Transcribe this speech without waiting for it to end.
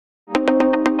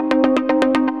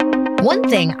One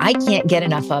thing I can't get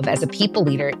enough of as a people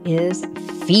leader is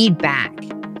feedback.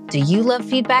 Do you love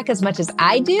feedback as much as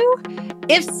I do?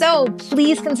 If so,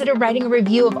 please consider writing a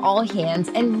review of All Hands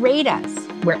and rate us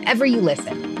wherever you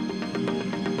listen.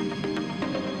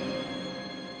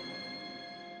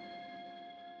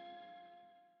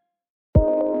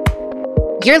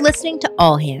 You're listening to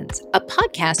All Hands, a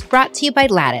podcast brought to you by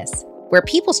Lattice, where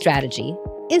people strategy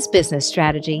is business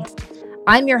strategy.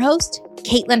 I'm your host,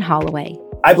 Caitlin Holloway.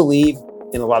 I believe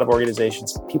in a lot of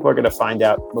organizations, people are going to find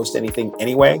out most anything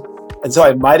anyway. And so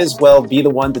I might as well be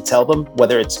the one to tell them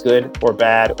whether it's good or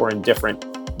bad or indifferent,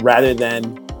 rather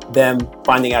than them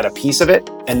finding out a piece of it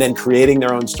and then creating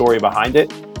their own story behind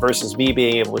it versus me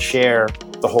being able to share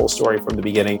the whole story from the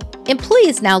beginning.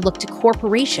 Employees now look to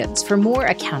corporations for more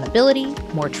accountability,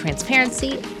 more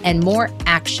transparency, and more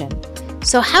action.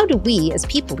 So how do we as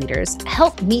people leaders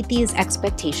help meet these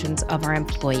expectations of our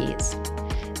employees?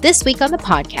 This week on the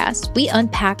podcast, we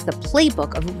unpack the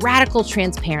playbook of radical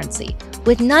transparency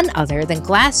with none other than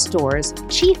Glassdoor's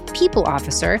Chief People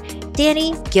Officer,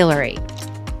 Danny Guillory.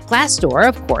 Glassdoor,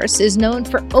 of course, is known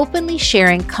for openly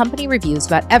sharing company reviews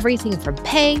about everything from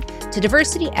pay to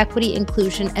diversity, equity,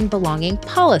 inclusion, and belonging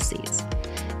policies.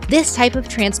 This type of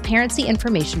transparency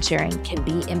information sharing can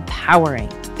be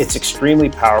empowering. It's extremely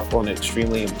powerful and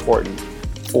extremely important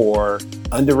for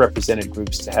underrepresented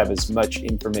groups to have as much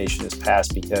information as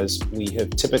past, because we have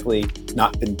typically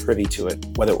not been privy to it,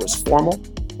 whether it was formal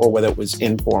or whether it was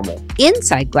informal.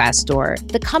 Inside Glassdoor,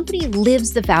 the company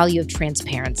lives the value of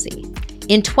transparency.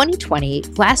 In 2020,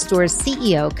 Glassdoor's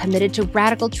CEO committed to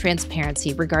radical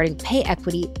transparency regarding pay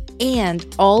equity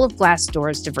and all of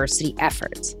Glassdoor's diversity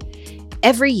efforts.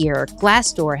 Every year,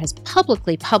 Glassdoor has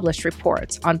publicly published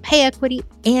reports on pay equity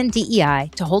and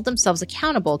DEI to hold themselves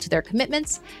accountable to their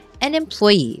commitments and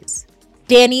employees.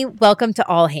 Danny, welcome to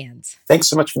All Hands. Thanks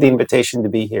so much for the invitation to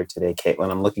be here today,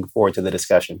 Caitlin. I'm looking forward to the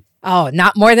discussion. Oh,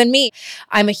 not more than me.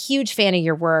 I'm a huge fan of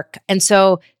your work. And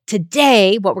so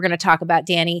today, what we're going to talk about,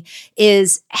 Danny,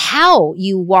 is how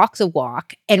you walk the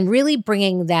walk and really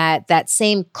bringing that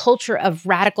same culture of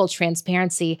radical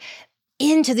transparency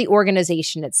into the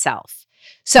organization itself.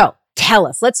 So tell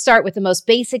us, let's start with the most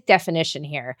basic definition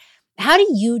here. How do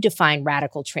you define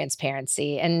radical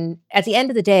transparency? And at the end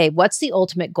of the day, what's the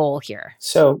ultimate goal here?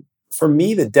 So for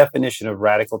me, the definition of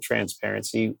radical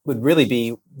transparency would really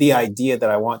be the idea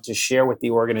that I want to share with the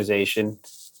organization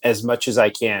as much as I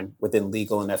can within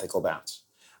legal and ethical bounds.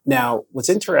 Now, what's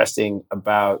interesting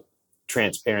about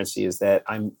transparency is that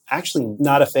I'm actually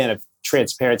not a fan of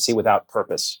transparency without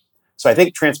purpose. So I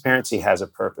think transparency has a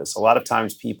purpose. A lot of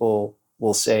times people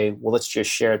will say, well, let's just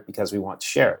share it because we want to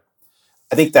share it.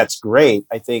 I think that's great.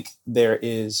 I think there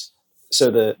is, so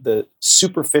the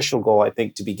superficial goal, I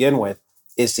think, to begin with,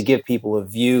 is to give people a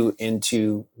view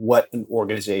into what an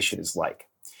organization is like.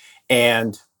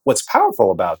 And what's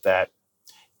powerful about that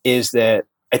is that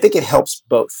I think it helps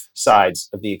both sides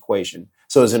of the equation.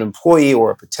 So as an employee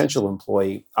or a potential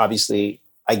employee, obviously,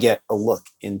 I get a look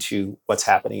into what's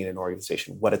happening in an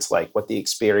organization, what it's like, what the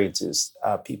experiences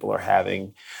people are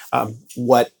having,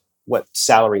 what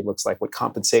salary looks like, what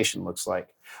compensation looks like.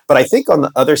 But I think on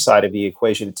the other side of the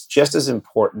equation, it's just as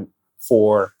important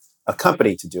for a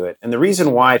company to do it. And the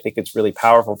reason why I think it's really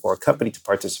powerful for a company to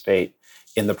participate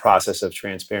in the process of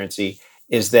transparency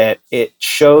is that it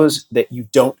shows that you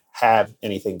don't have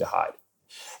anything to hide.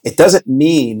 It doesn't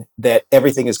mean that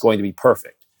everything is going to be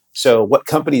perfect. So what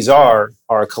companies are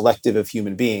a collective of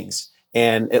human beings.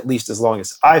 And at least as long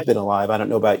as I've been alive, I don't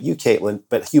know about you, Caitlin,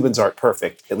 but humans aren't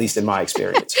perfect, at least in my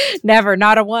experience. Never,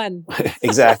 not a one.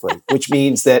 Exactly, which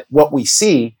means that what we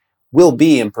see will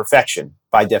be imperfection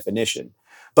by definition.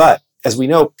 But as we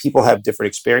know, people have different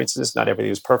experiences. Not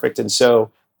everything is perfect. And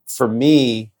so for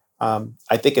me,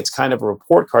 I think it's kind of a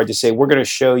report card to say, we're going to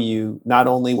show you not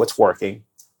only what's working,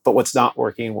 but what's not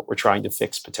working and what we're trying to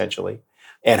fix potentially.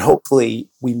 And hopefully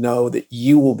we know that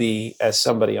you will be, as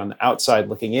somebody on the outside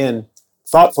looking in,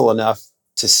 thoughtful enough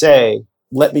to say,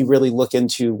 let me really look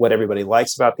into what everybody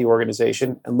likes about the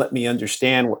organization and let me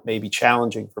understand what may be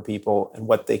challenging for people and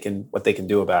what they can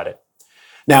do about it.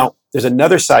 Now, there's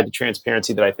another side to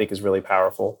transparency that I think is really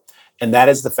powerful, and that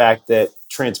is the fact that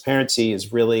transparency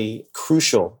is really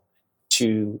crucial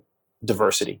to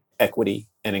diversity, equity,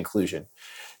 and inclusion.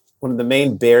 One of the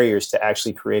main barriers to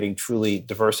actually creating truly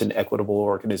diverse and equitable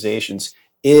organizations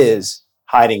is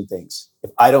hiding things. If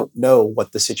I don't know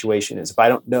what the situation is, if I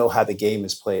don't know how the game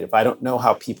is played, if I don't know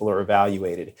how people are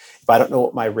evaluated, if I don't know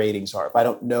what my ratings are, if I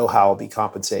don't know how I'll be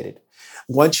compensated,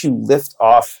 once you lift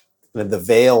off the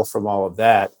veil from all of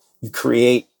that, you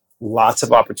create lots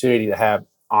of opportunity to have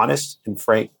honest and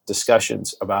frank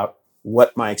discussions about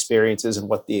what my experience is and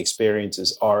what the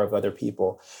experiences are of other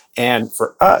people. And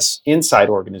for us inside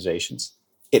organizations,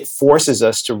 it forces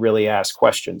us to really ask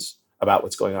questions about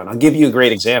what's going on. I'll give you a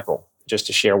great example just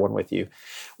to share one with you.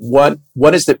 What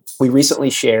is that we recently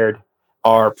shared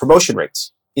our promotion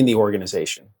rates in the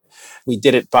organization. We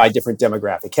did it by different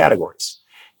demographic categories.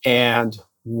 And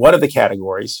one of the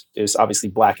categories is obviously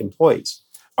Black employees.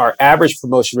 Our average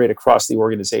promotion rate across the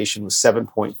organization was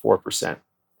 7.4%.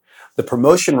 The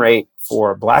promotion rate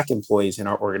for Black employees in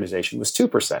our organization was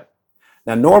 2%.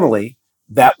 Now, normally,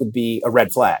 that would be a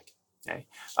red flag. Okay?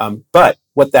 But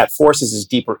what that forces is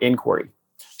deeper inquiry.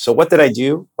 So what did I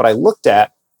do? What I looked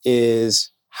at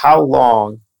is how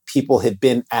long people had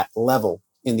been at level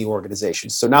in the organization.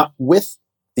 So not with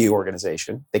the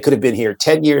organization. They could have been here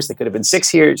 10 years. They could have been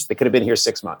 6 years. They could have been here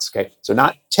 6 months. Okay. So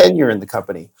not tenure in the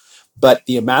company, but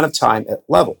the amount of time at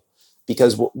level.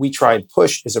 Because what we try and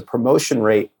push is a promotion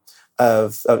rate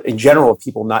of in general,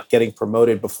 people not getting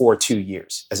promoted before 2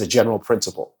 years as a general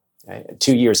principle. Okay? And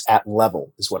 2 years at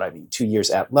level is what I mean, 2 years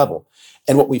at level.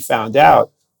 And what we found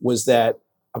out was that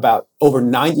about over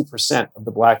 90% of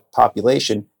the Black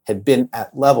population had been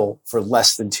at level for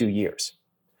less than 2 years.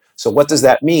 So what does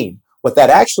that mean? What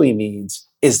that actually means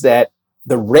is that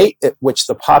the rate at which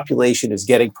the population is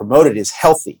getting promoted is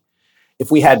healthy.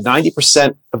 If we had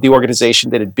 90% of the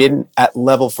organization that had been at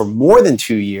level for more than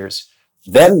 2 years,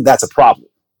 then that's a problem.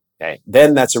 Okay?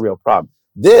 Then that's a real problem.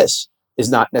 This is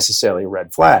not necessarily a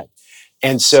red flag.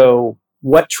 And so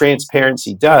what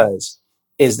transparency does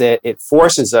is that it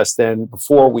forces us then,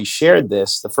 before we shared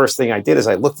this, the first thing I did is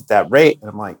I looked at that rate and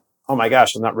I'm like, oh my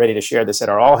gosh, I'm not ready to share this at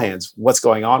our all hands. What's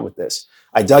going on with this?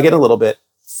 I dug in a little bit,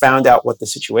 found out what the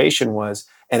situation was,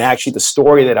 and actually the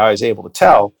story that I was able to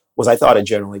tell was, I thought, a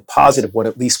generally positive one,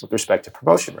 at least with respect to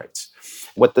promotion rates.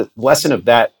 What the lesson of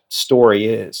that story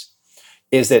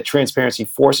is that transparency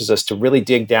forces us to really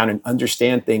dig down and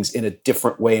understand things in a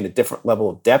different way, in a different level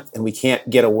of depth, and we can't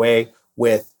get away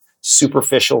with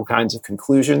superficial kinds of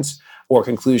conclusions or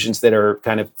conclusions that are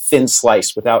kind of thin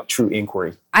sliced without true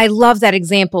inquiry. I love that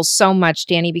example so much,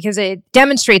 Danny, because it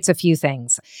demonstrates a few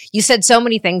things. You said so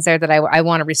many things there that I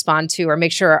want to respond to or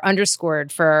make sure are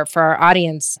underscored for our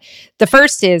audience. The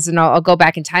first is, and I'll go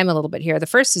back in time a little bit here. The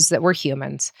first is that we're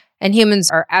humans, and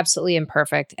humans are absolutely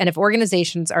imperfect. And if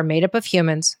organizations are made up of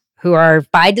humans who are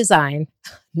by design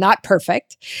not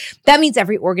perfect, that means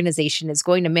every organization is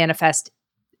going to manifest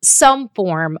some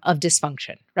form of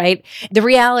dysfunction, right? The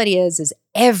reality is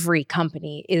every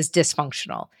company is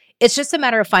dysfunctional. It's just a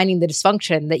matter of finding the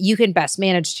dysfunction that you can best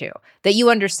manage to, that you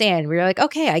understand, where you're like,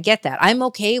 okay, I get that. I'm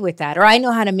okay with that. Or I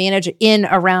know how to manage in,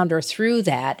 around, or through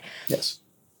that. Yes.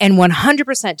 And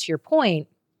 100% to your point,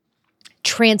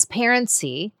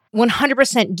 transparency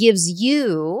 100% gives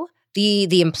you,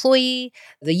 the employee,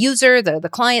 the user, the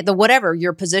client, the whatever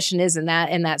your position is in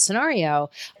that scenario,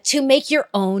 to make your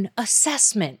own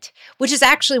assessment, which is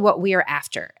actually what we are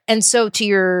after. And so to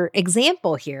your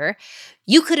example here,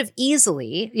 you could have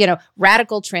easily,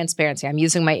 radical transparency. I'm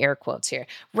using my air quotes here.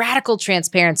 Radical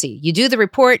transparency. You do the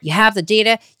report, you have the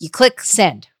data, you click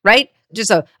send, right?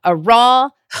 Just a raw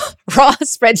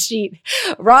spreadsheet,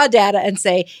 raw data, and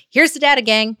say, here's the data,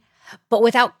 gang. But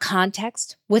without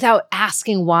context, without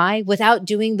asking why, without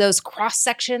doing those cross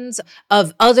sections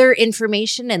of other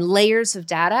information and layers of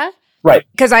data. Right.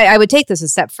 Because I would take this a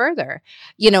step further.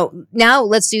 Now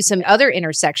let's do some other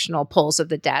intersectional pulls of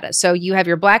the data. So you have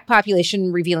your Black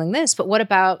population revealing this, but what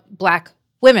about Black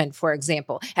women, for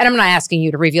example? And I'm not asking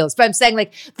you to reveal this, but I'm saying,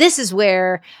 this is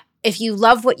where, if you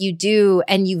love what you do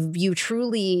and you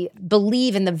truly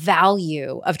believe in the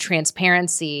value of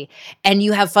transparency and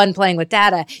you have fun playing with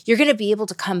data, you're going to be able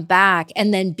to come back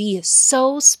and then be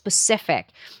so specific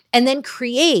and then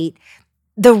create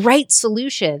the right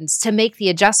solutions to make the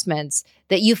adjustments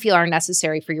that you feel are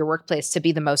necessary for your workplace to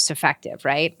be the most effective,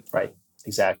 right? Right.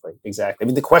 Exactly. I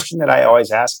mean, the question that I always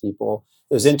ask people,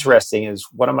 it was interesting, is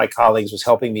one of my colleagues was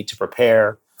helping me to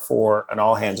prepare for an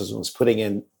all hands and was putting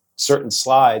in certain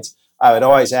slides. I would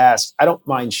always ask, I don't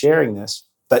mind sharing this,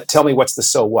 but tell me, what's the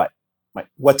so what? Like,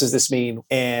 what does this mean?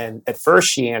 And at first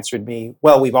she answered me,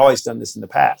 well, we've always done this in the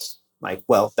past. I'm like,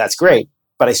 well, that's great,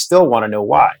 but I still want to know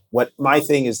why. What my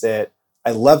thing is that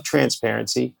I love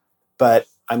transparency, but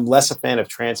I'm less a fan of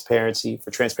transparency for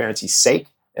transparency's sake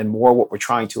and more what we're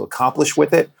trying to accomplish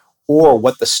with it or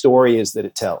what the story is that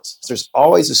it tells. So there's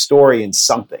always a story in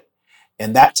something.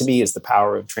 And that to me is the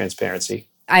power of transparency.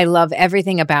 I love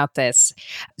everything about this.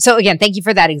 So again, thank you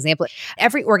for that example.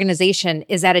 Every organization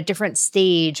is at a different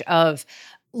stage of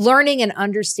learning and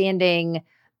understanding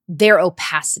their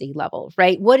opacity level,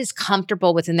 right? What is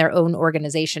comfortable within their own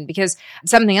organization? Because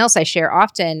something else I share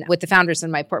often with the founders in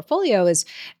my portfolio is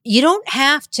you don't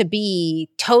have to be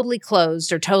totally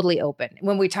closed or totally open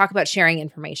when we talk about sharing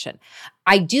information.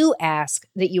 I do ask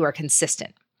that you are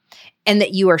consistent and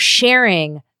that you are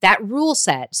sharing that rule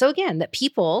set. So again, that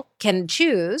people can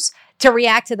choose to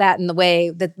react to that in the way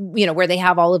that, where they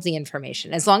have all of the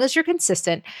information, as long as you're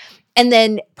consistent. And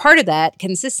then part of that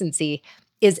consistency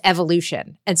is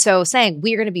evolution. And so saying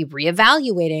we're going to be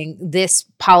reevaluating this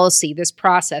policy, this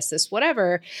process, this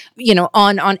whatever,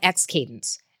 on X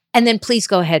cadence. And then please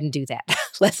go ahead and do that.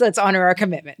 Let's honor our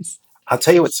commitments. I'll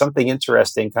tell you what's something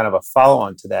interesting, kind of a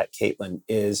follow-on to that, Caitlin,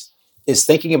 is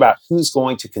thinking about who's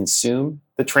going to consume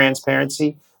the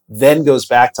transparency, then goes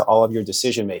back to all of your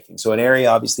decision making. So an area,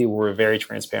 obviously, where we're very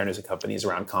transparent as a company is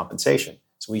around compensation.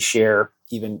 So we share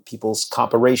even people's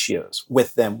compa ratios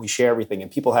with them. We share everything,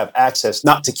 and people have access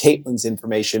not to Caitlin's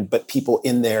information, but people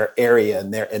in their area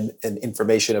and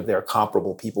information of their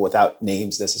comparable people without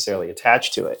names necessarily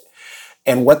attached to it.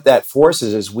 And what that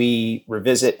forces is we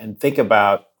revisit and think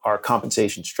about our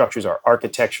compensation structures, our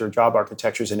architecture, job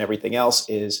architectures, and everything else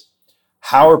is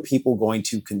how are people going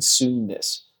to consume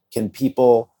this? Can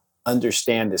people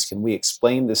understand this? Can we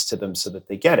explain this to them so that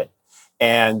they get it?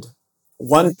 And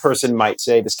one person might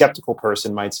say, the skeptical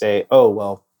person might say, oh,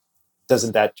 well,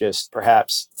 doesn't that just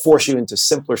perhaps force you into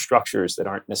simpler structures that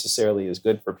aren't necessarily as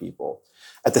good for people?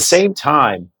 At the same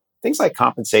time, things like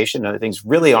compensation and other things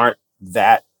really aren't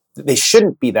they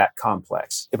shouldn't be that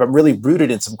complex if I'm really rooted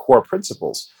in some core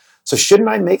principles. So shouldn't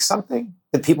I make something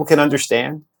that people can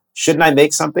understand? Shouldn't I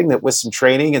make something that with some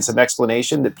training and some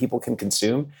explanation that people can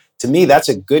consume? To me, that's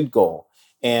a good goal.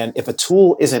 And if a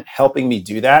tool isn't helping me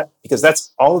do that, because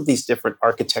that's all of these different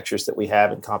architectures that we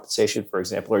have in compensation, for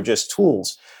example, are just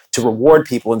tools to reward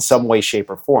people in some way, shape,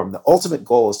 or form. The ultimate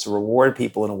goal is to reward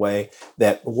people in a way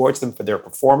that rewards them for their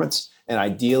performance and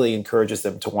ideally encourages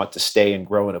them to want to stay and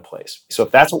grow in a place. So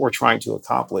if that's what we're trying to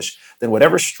accomplish, then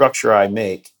whatever structure I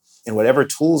make and whatever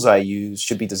tools I use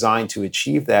should be designed to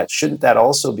achieve that. Shouldn't that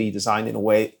also be designed in a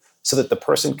way so that the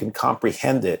person can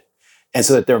comprehend it and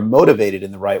so that they're motivated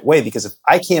in the right way? Because if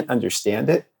I can't understand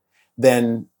it,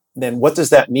 then what does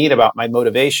that mean about my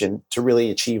motivation to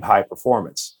really achieve high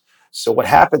performance? So what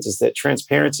happens is that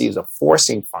transparency is a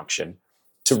forcing function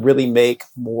to really make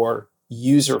more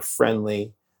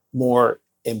user-friendly, more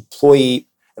employee.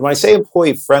 And when I say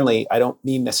employee-friendly, I don't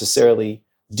mean necessarily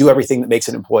do everything that makes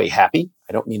an employee happy.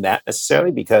 I don't mean that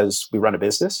necessarily, because we run a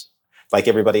business like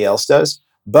everybody else does.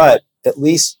 But at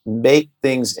least make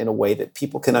things in a way that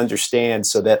people can understand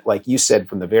so that, like you said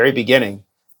from the very beginning,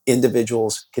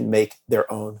 individuals can make their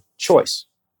own choice.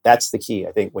 That's the key.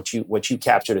 I think what you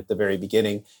captured at the very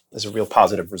beginning is a real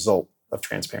positive result of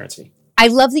transparency. I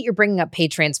love that you're bringing up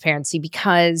paid transparency,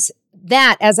 because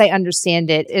that, as I understand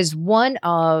it, is one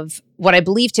of what I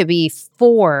believe to be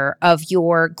 4 of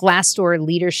your Glassdoor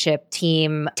leadership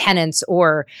team tenets,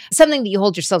 or something that you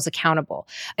hold yourselves accountable.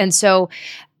 And so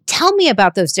tell me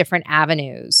about those different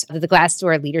avenues that the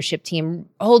Glassdoor leadership team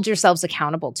holds yourselves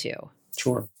accountable to.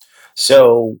 Sure.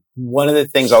 So one of the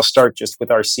things, I'll start just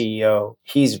with our CEO.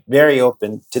 He's very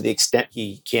open to the extent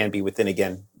he can be within,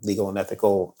 again, legal and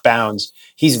ethical bounds.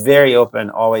 He's very open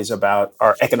always about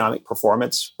our economic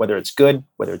performance, whether it's good,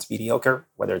 whether it's mediocre,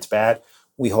 whether it's bad.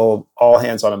 We hold all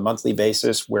hands on a monthly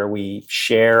basis where we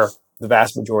share the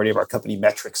vast majority of our company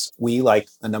metrics. We, like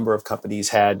a number of companies,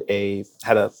 had a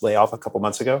layoff a couple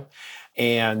months ago.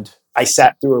 And I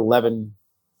sat through 11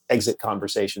 exit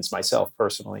conversations myself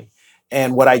personally.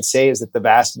 And what I'd say is that the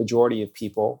vast majority of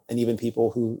people, and even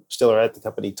people who still are at the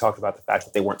company, talked about the fact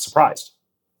that they weren't surprised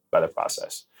by the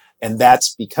process. And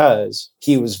that's because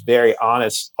he was very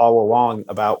honest all along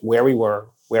about where we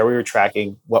were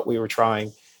tracking, what we were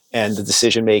trying, and the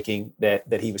decision-making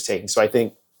that he was taking. So I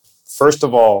think, first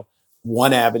of all,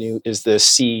 one avenue is the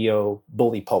CEO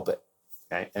bully pulpit,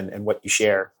 okay? And what you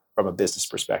share from a business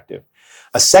perspective.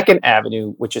 A second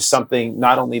avenue, which is something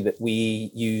not only that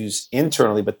we use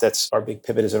internally, but that's our big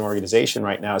pivot as an organization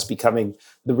right now, is becoming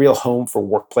the real home for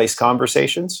workplace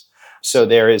conversations. So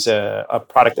there is a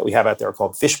product that we have out there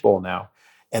called Fishbowl now.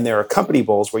 And there are company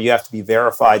bowls where you have to be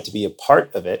verified to be a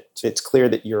part of it. So it's clear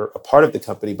that you're a part of the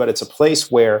company, but it's a place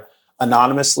where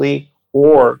anonymously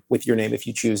or with your name, if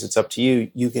you choose, it's up to you,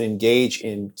 you can engage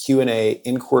in Q&A,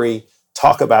 inquiry,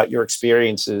 talk about your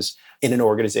experiences in an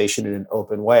organization in an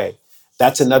open way.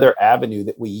 That's another avenue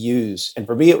that we use. And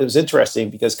for me, it was interesting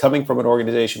because coming from an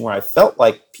organization where I felt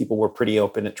like people were pretty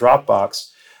open at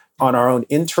Dropbox, on our own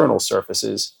internal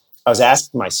surfaces, I was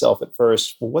asking myself at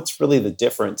first, well, what's really the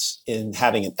difference in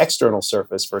having an external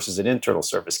surface versus an internal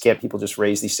surface? Can't people just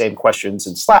raise these same questions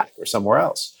in Slack or somewhere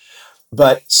else?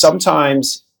 But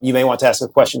sometimes you may want to ask a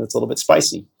question that's a little bit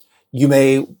spicy. You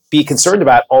may be concerned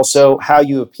about also how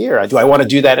you appear. Do I want to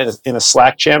do that in a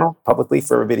Slack channel publicly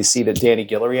for everybody to see that Danny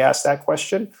Guillory asked that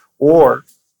question? Or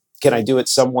can I do it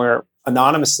somewhere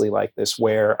anonymously like this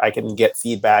where I can get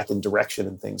feedback and direction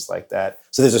and things like that?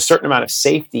 So there's a certain amount of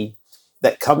safety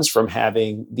that comes from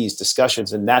having these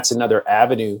discussions. And that's another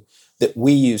avenue that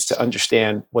we use to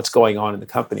understand what's going on in the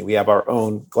company. We have our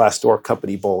own Glassdoor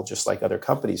company bowl, just like other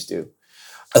companies do.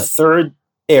 A third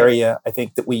area I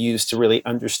think that we use to really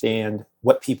understand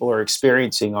what people are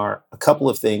experiencing are a couple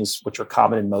of things which are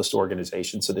common in most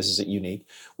organizations. So this isn't unique.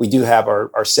 We do have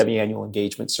our semi-annual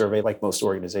engagement survey like most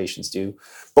organizations do.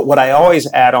 But what I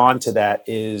always add on to that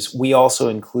is we also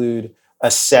include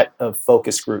a set of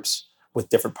focus groups with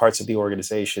different parts of the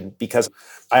organization, because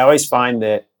I always find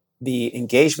that the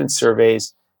engagement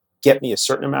surveys get me a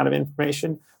certain amount of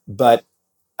information, but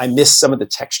I miss some of the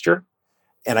texture.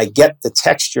 And I get the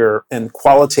texture and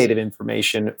qualitative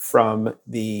information from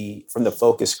the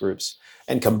focus groups.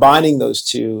 And combining those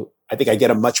two, I think I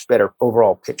get a much better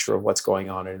overall picture of what's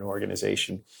going on in an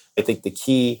organization. I think the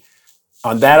key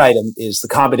on that item is the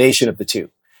combination of the two,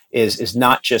 is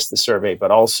not just the survey, but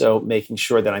also making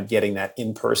sure that I'm getting that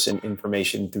in-person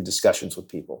information through discussions with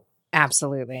people.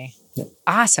 Absolutely. Yep.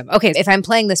 Awesome. Okay, if I'm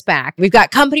playing this back, we've got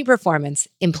company performance,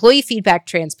 employee feedback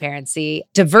transparency,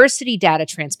 diversity data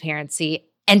transparency,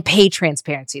 and pay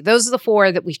transparency. Those are the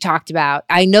four that we've talked about.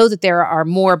 I know that there are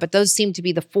more, but those seem to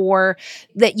be the four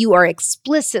that you are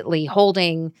explicitly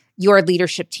holding your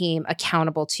leadership team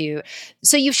accountable to.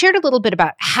 So you've shared a little bit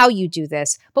about how you do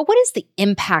this, but what is the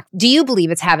impact do you believe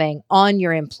it's having on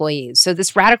your employees? So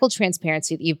this radical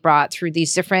transparency that you've brought through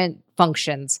these different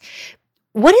functions,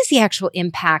 what is the actual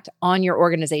impact on your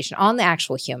organization, on the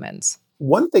actual humans?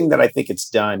 One thing that I think it's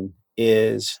done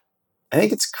is I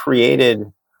think it's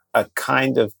created a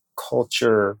kind of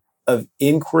culture of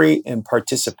inquiry and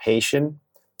participation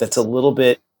that's a little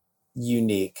bit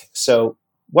unique. So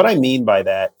what I mean by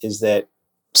that is that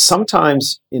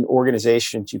sometimes in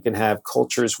organizations, you can have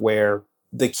cultures where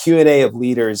the Q&A of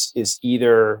leaders is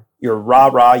either you're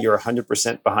rah-rah, you're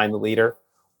 100% behind the leader,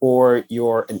 or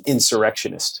you're an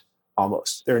insurrectionist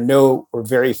almost. There are no or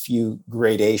very few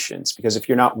gradations, because if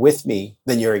you're not with me,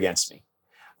 then you're against me.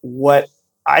 What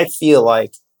I feel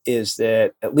like is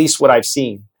that, at least what I've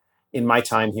seen in my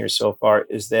time here so far,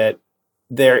 is that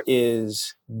there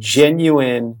is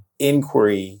genuine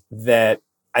inquiry that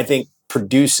I think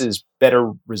produces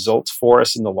better results for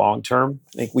us in the long term.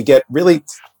 I think we get really,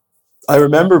 I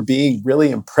remember being really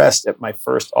impressed at my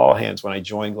first all hands when I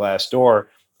joined Glassdoor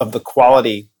of the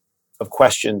quality of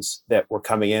questions that were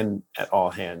coming in at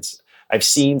all hands. I've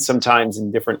seen sometimes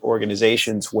in different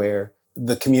organizations where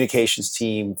the communications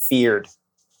team feared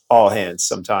all hands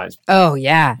sometimes. Oh,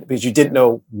 yeah. Because you didn't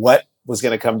know what was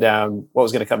going to come down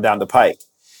the pike.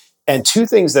 And two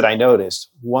things that I noticed.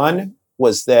 One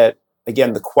was that,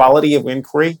 again, the quality of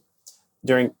inquiry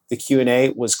during the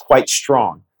Q&A was quite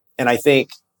strong. And I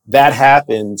think that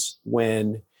happens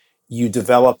when you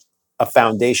develop a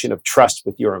foundation of trust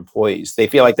with your employees. They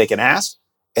feel like they can ask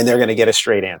and they're going to get a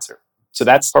straight answer. So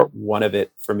that's part one of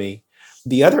it for me.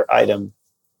 The other item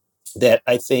that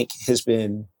I think has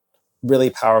been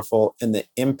really powerful and the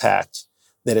impact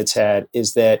that it's had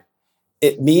is that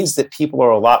it means that people are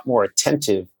a lot more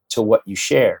attentive to what you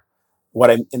share.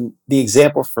 And the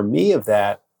example for me of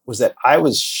that was that I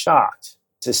was shocked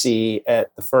to see at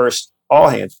the first all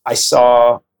hands, I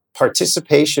saw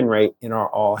participation rate in our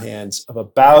all hands of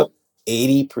about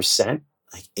 80%,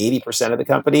 like 80% of the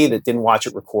company that didn't watch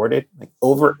it recorded, like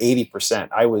over 80%.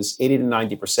 I was 80 to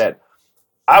 90%.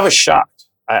 I was shocked.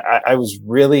 I was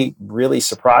really, really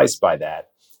surprised by that.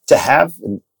 To have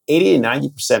an 80 to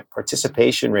 90%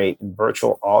 participation rate in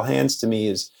virtual all hands, to me,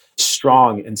 is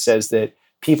strong and says that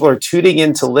people are tuning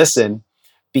in to listen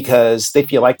because they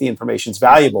feel like the information is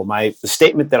valuable. The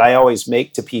statement that I always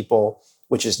make to people,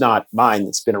 which is not mine,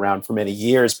 that's been around for many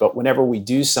years, but whenever we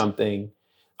do something,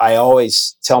 I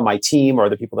always tell my team or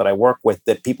the people that I work with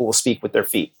that people will speak with their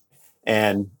feet.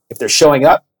 And if they're showing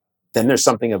up, then there's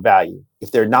something of value.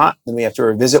 If they're not, then we have to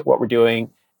revisit what we're doing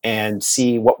and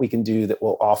see what we can do that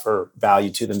will offer value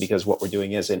to them, because what we're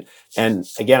doing isn't. And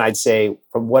again, I'd say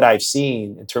from what I've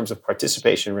seen in terms of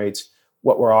participation rates,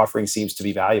 what we're offering seems to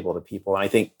be valuable to people. And I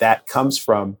think that comes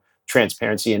from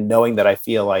transparency and knowing that I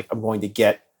feel like I'm going to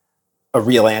get a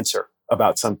real answer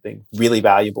about something, really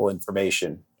valuable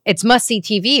information. It's must-see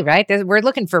TV, right? We're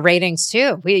looking for ratings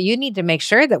too. You need to make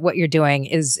sure that what you're doing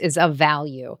is of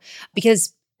value,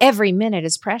 because every minute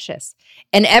is precious.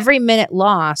 And every minute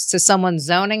lost to someone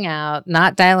zoning out,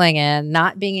 not dialing in,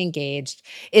 not being engaged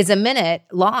is a minute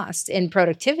lost in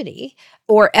productivity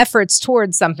or efforts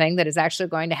towards something that is actually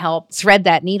going to help thread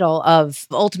that needle of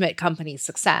ultimate company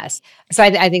success. So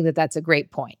I think that that's a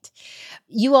great point.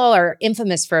 You all are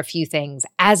infamous for a few things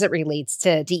as it relates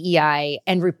to DEI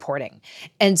and reporting.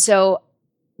 And so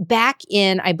back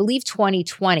in, I believe,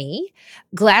 2020,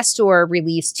 Glassdoor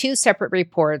released two separate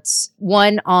reports,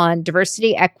 one on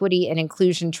diversity, equity, and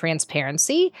inclusion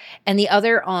transparency, and the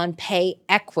other on pay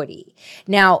equity.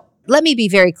 Now, let me be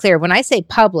very clear. When I say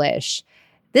publish,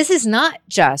 this is not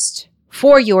just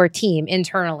for your team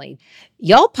internally.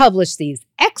 Y'all publish these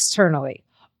externally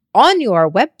on your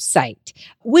website,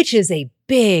 which is a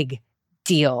big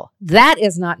deal. That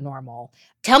is not normal.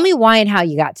 Tell me why and how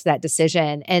you got to that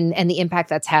decision and the impact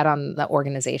that's had on the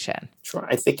organization. Sure.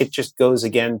 I think it just goes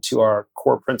again to our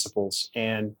core principles.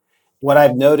 And what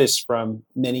I've noticed from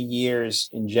many years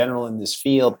in general in this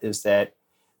field is that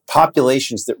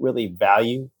populations that really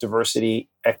value diversity,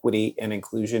 equity, and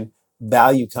inclusion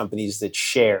value companies that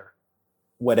share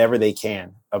whatever they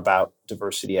can about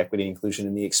diversity, equity, and inclusion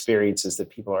and the experiences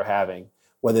that people are having,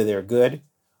 whether they're good,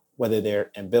 whether they're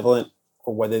ambivalent,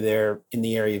 or whether they're in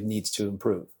the area of needs to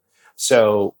improve.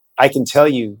 So I can tell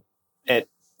you at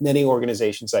many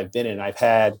organizations I've been in, I've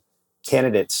had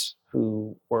candidates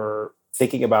who were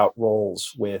thinking about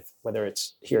roles with, whether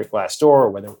it's here at Glassdoor, or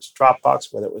whether it was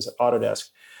Dropbox, whether it was at Autodesk,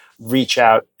 reach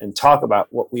out and talk about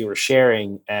what we were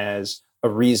sharing as a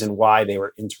reason why they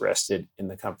were interested in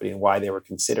the company and why they were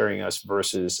considering us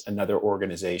versus another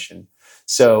organization.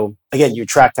 So again, you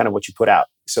track kind of what you put out.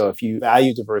 So if you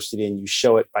value diversity and you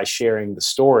show it by sharing the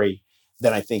story,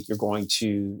 then I think you're going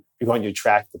to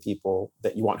attract the people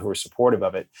that you want who are supportive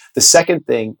of it. The second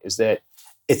thing is that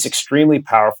it's extremely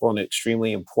powerful and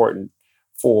extremely important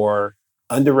for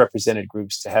underrepresented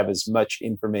groups to have as much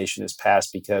information as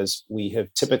past because we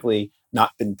have typically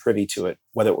not been privy to it,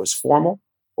 whether it was formal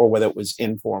or whether it was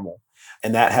informal.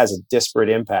 And that has a disparate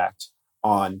impact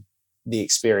on the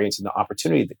experience and the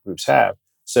opportunity that groups have.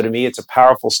 So to me, it's a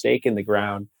powerful stake in the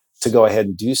ground to go ahead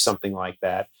and do something like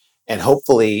that and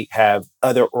hopefully have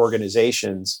other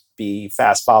organizations be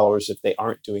fast followers if they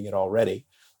aren't doing it already.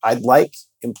 I'd like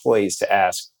employees to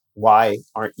ask, why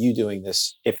aren't you doing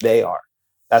this if they are?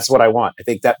 That's what I want. I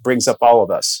think that brings up all of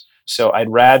us. So I'd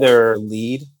rather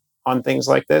lead on things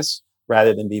like this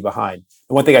rather than be behind.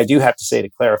 And one thing I do have to say to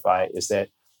clarify is that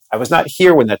I was not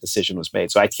here when that decision was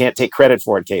made, so I can't take credit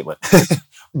for it, Caitlin.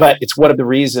 But it's one of the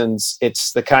reasons,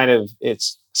 it's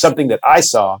something that I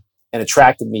saw and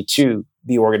attracted me to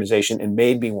the organization and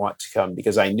made me want to come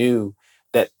because I knew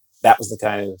that that was the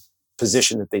kind of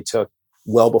position that they took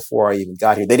well before I even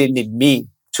got here. They didn't need me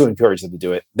to encourage them to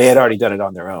do it. They had already done it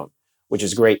on their own, which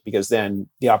is great because then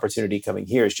the opportunity coming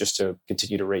here is just to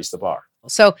continue to raise the bar.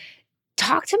 So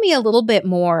talk to me a little bit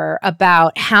more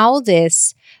about how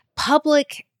this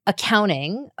public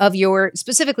accounting of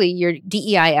specifically your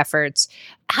DEI efforts,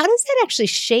 how does that actually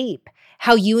shape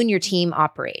how you and your team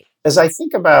operate? As I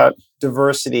think about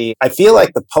diversity, I feel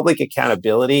like the public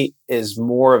accountability is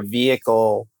more a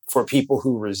vehicle for people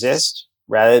who resist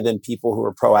rather than people who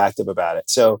are proactive about it.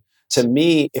 So to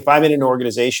me, if I'm in an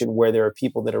organization where there are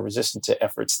people that are resistant to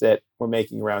efforts that we're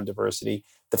making around diversity,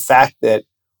 the fact that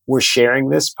we're sharing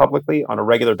this publicly on a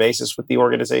regular basis with the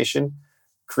organization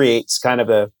creates kind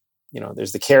of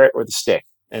there's the carrot or the stick.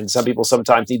 And some people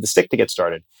sometimes need the stick to get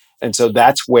started. And so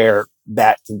that's where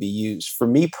that can be used. For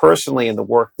me personally, in the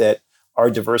work that our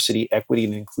diversity, equity,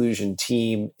 and inclusion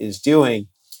team is doing,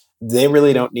 they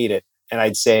really don't need it. And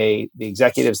I'd say the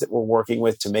executives that we're working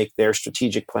with to make their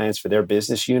strategic plans for their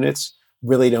business units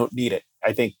really don't need it.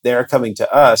 I think they're coming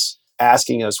to us,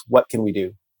 asking us, what can we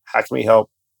do? How can we help?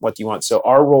 What do you want? So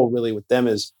our role really with them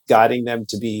is guiding them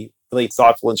to be really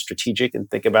thoughtful and strategic and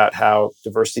think about how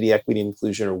diversity, equity, and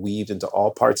inclusion are weaved into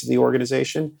all parts of the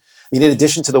organization. I mean, in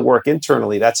addition to the work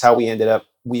internally, that's how we ended up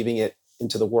weaving it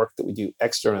into the work that we do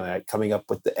externally, coming up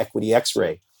with the Equity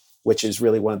X-ray, which is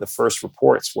really one of the first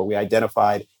reports where we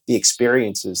identified the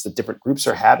experiences that different groups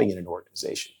are having in an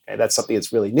organization. Okay? That's something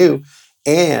that's really new.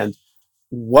 And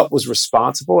what was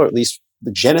responsible, or at least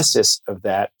the genesis of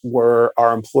that, were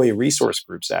our employee resource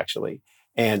groups, actually.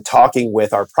 And talking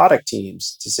with our product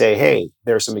teams to say, hey,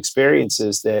 there are some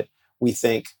experiences that we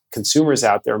think consumers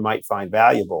out there might find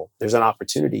valuable. There's an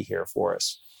opportunity here for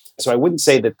us. So I wouldn't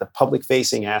say that the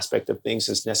public-facing aspect of things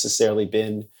has necessarily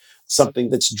been something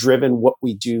that's driven what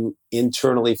we do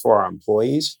internally for our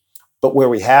employees. But where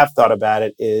we have thought about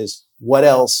it is, what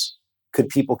else could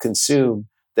people consume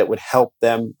that would help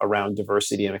them around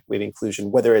diversity and equity and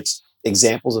inclusion, whether it's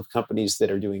examples of companies that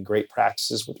are doing great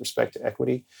practices with respect to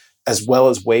equity, as well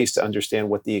as ways to understand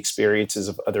what the experiences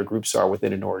of other groups are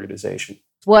within an organization.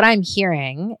 What I'm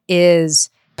hearing is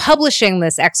publishing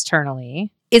this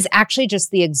externally is actually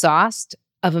just the exhaust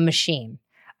of a machine,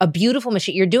 a beautiful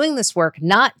machine. You're doing this work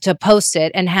not to post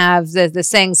it and have the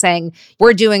saying,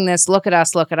 we're doing this, look at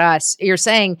us, look at us. You're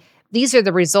saying, these are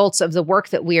the results of the work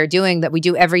that we are doing, that we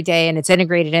do every day, and it's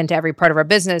integrated into every part of our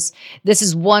business. This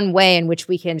is one way in which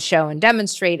we can show and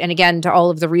demonstrate. And again, to all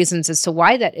of the reasons as to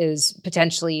why that is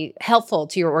potentially helpful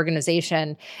to your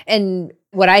organization and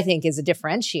what I think is a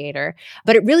differentiator.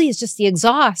 But it really is just the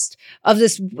exhaust of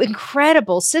this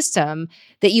incredible system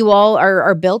that you all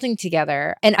are building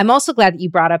together. And I'm also glad that you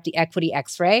brought up the Equity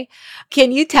X-ray.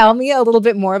 Can you tell me a little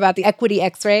bit more about the Equity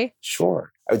X-ray?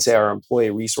 Sure. I would say our employee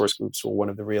resource groups were one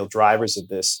of the real drivers of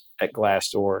this at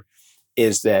Glassdoor,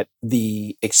 is that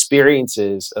the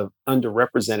experiences of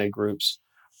underrepresented groups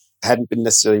hadn't been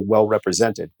necessarily well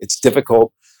represented. It's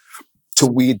difficult to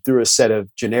weed through a set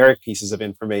of generic pieces of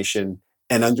information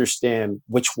and understand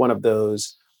which one of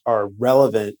those are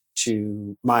relevant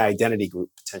to my identity group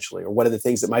potentially, or what are the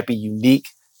things that might be unique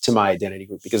to my identity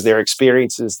group, because there are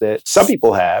experiences that some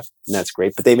people have, and that's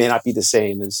great, but they may not be the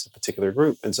same as a particular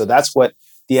group. And so that's what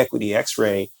the Equity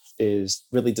X-ray is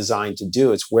really designed to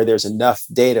do. It's where there's enough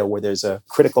data, where there's a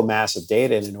critical mass of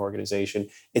data in an organization,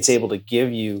 it's able to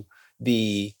give you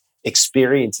the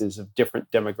experiences of different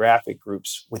demographic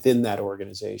groups within that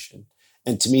organization.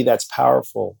 And to me, that's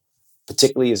powerful,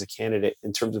 particularly as a candidate,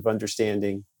 in terms of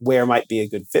understanding where might be a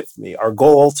good fit for me. Our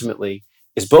goal ultimately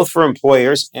is both for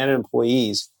employers and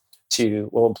employees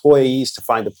employees to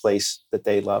find a place that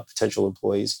they love, potential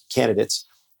employees, candidates,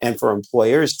 and for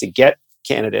employers to get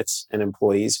candidates and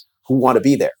employees who want to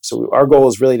be there. So our goal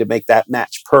is really to make that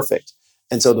match perfect.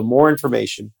 And so the more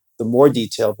information, the more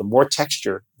detail, the more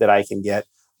texture that I can get,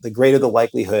 the greater the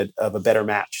likelihood of a better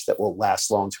match that will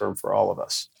last long-term for all of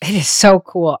us. It is so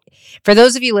cool. For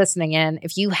those of you listening in,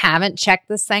 if you haven't checked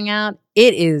this thing out,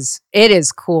 it is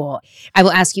cool. I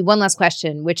will ask you one last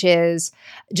question, which is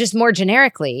just more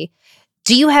generically,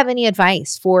 do you have any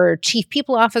advice for chief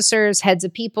people officers, heads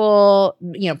of people,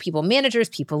 people managers,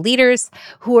 people leaders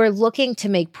who are looking to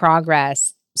make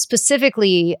progress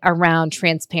specifically around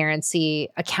transparency,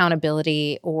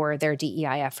 accountability, or their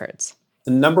DEI efforts?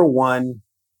 The number one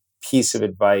piece of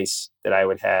advice that I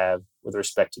would have with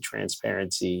respect to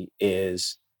transparency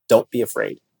is don't be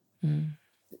afraid. Mm.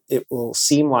 It will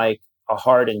seem like a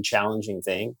hard and challenging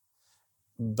thing,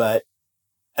 but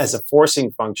as a forcing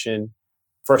function,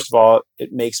 first of all,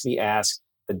 it makes me ask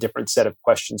a different set of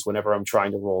questions whenever I'm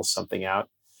trying to roll something out.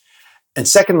 And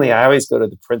secondly, I always go to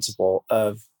the principle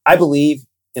of, I believe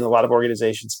in a lot of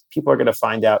organizations, people are going to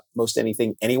find out most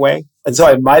anything anyway. And so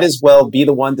I might as well be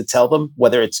the one to tell them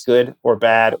whether it's good or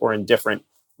bad or indifferent,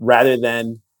 rather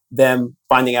than them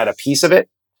finding out a piece of it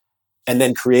and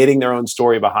then creating their own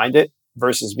story behind it,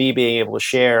 versus me being able to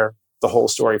share the whole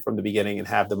story from the beginning and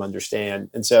have them understand.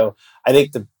 And so I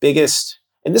think the biggest,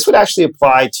 and this would actually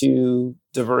apply to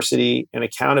diversity and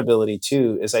accountability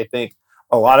too, is I think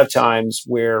a lot of times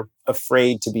we're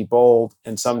afraid to be bold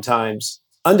and sometimes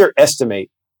underestimate,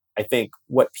 I think,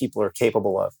 what people are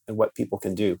capable of and what people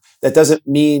can do. That doesn't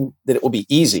mean that it will be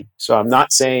easy. So I'm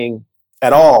not saying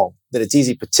at all that it's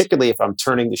easy, particularly if I'm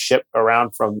turning the ship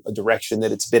around from a direction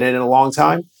that it's been in a long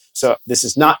time. So this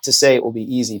is not to say it will be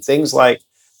easy. Things like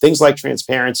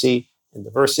transparency and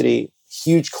diversity,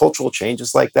 huge cultural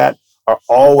changes like that are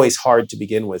always hard to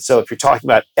begin with. So if you're talking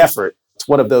about effort, it's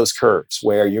one of those curves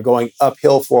where you're going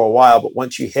uphill for a while, but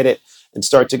once you hit it and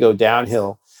start to go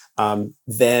downhill,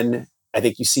 then I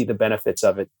think you see the benefits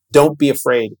of it. Don't be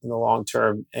afraid in the long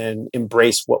term and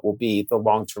embrace what will be the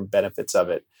long-term benefits of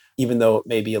it, even though it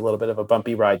may be a little bit of a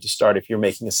bumpy ride to start if you're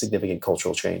making a significant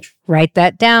cultural change. Write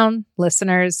that down,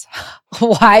 listeners.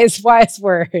 Wise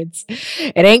words.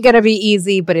 It ain't going to be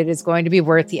easy, but it is going to be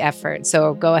worth the effort.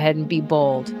 So go ahead and be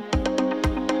bold.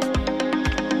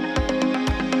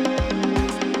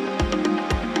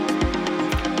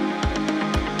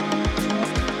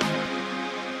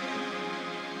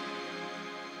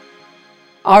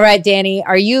 All right, Danny,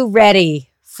 are you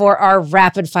ready for our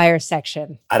rapid fire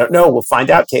section? I don't know. We'll find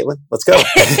out, Caitlin. Let's go.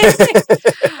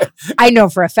 I know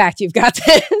for a fact you've got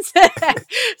this.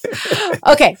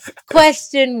 Okay,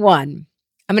 question 1.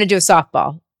 I'm going to do a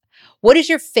softball. What is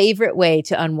your favorite way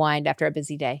to unwind after a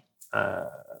busy day?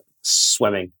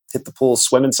 Swimming. Hit the pool,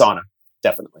 swim and sauna.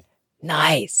 Definitely.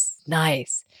 Nice.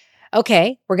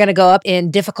 Okay, we're going to go up in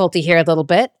difficulty here a little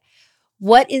bit.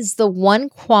 What is the one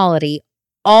quality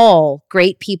all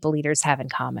great people leaders have in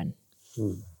common?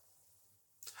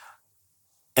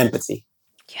 Empathy.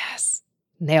 Yes.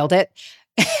 Nailed it.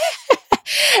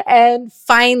 And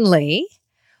finally,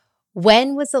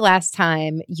 when was the last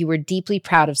time you were deeply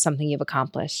proud of something you've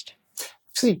accomplished?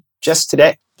 Actually, just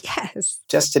today. Yes.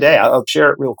 Just today. I'll share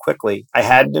it real quickly. I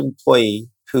had an employee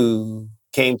who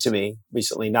came to me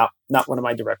recently, not one of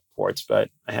my direct reports, but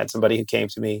I had somebody who came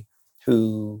to me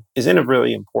who is in a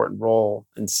really important role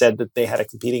and said that they had a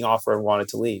competing offer and wanted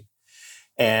to leave.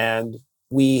 And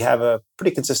we have a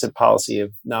pretty consistent policy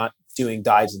of not doing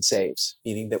dives and saves,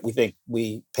 meaning that we think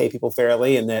we pay people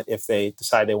fairly and that if they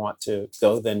decide they want to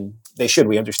go, then they should.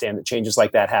 We understand that changes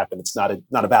like that happen. It's not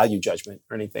a value judgment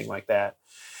or anything like that.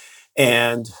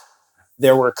 And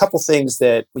there were a couple things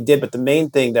that we did, but the main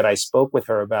thing that I spoke with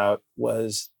her about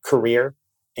was career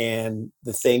and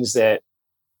the things that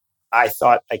I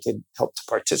thought I could help to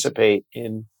participate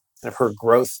in kind of her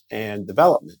growth and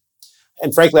development.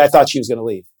 And frankly, I thought she was going to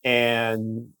leave.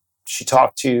 And she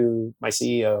talked to my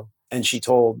CEO and she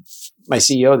told my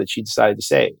CEO that she decided to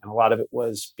stay. And a lot of it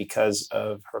was because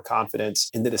of her confidence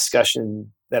in the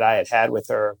discussion that I had had with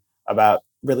her about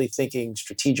really thinking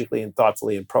strategically and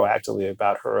thoughtfully and proactively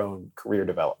about her own career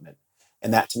development.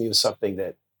 And that to me was something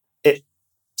that it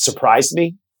surprised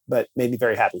me, but made me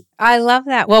very happy. I love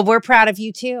that. Well, we're proud of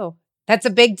you too. That's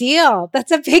a big deal.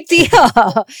 That's a big deal.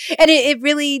 And it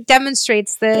really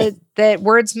demonstrates that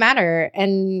words matter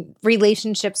and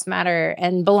relationships matter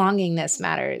and belongingness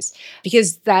matters,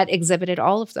 because that exhibited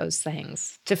all of those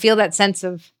things. To feel that sense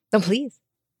of, no, please.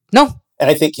 No. And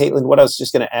I think, Caitlin, what I was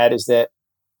just going to add is that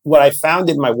what I found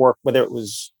in my work, whether it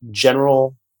was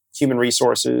general human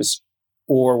resources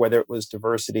or whether it was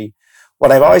diversity,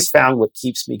 what I've always found what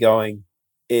keeps me going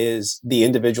is the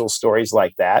individual stories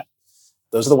like that.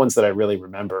 Those are the ones that I really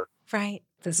remember. Right.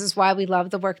 This is why we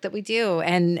love the work that we do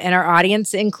and our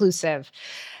audience inclusive.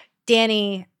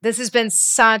 Danny, this has been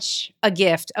such a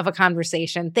gift of a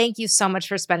conversation. Thank you so much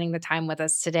for spending the time with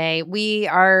us today. We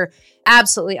are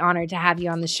absolutely honored to have you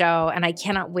on the show, and I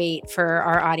cannot wait for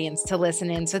our audience to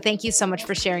listen in. So thank you so much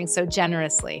for sharing so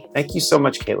generously. Thank you so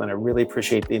much, Caitlin. I really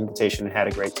appreciate the invitation and had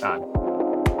a great time.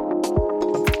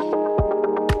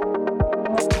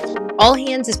 All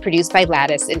Hands is produced by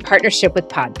Lattice in partnership with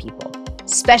Pod People.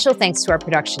 Special thanks to our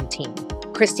production team,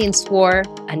 Christine Swore,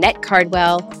 Annette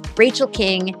Cardwell, Rachel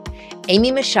King,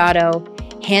 Amy Machado,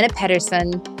 Hannah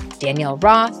Pedersen, Danielle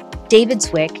Roth, David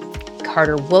Zwick,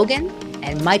 Carter Wogan,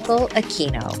 and Michael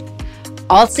Aquino.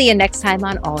 I'll see you next time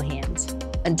on All Hands.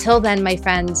 Until then, my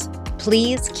friends,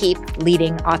 please keep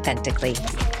leading authentically.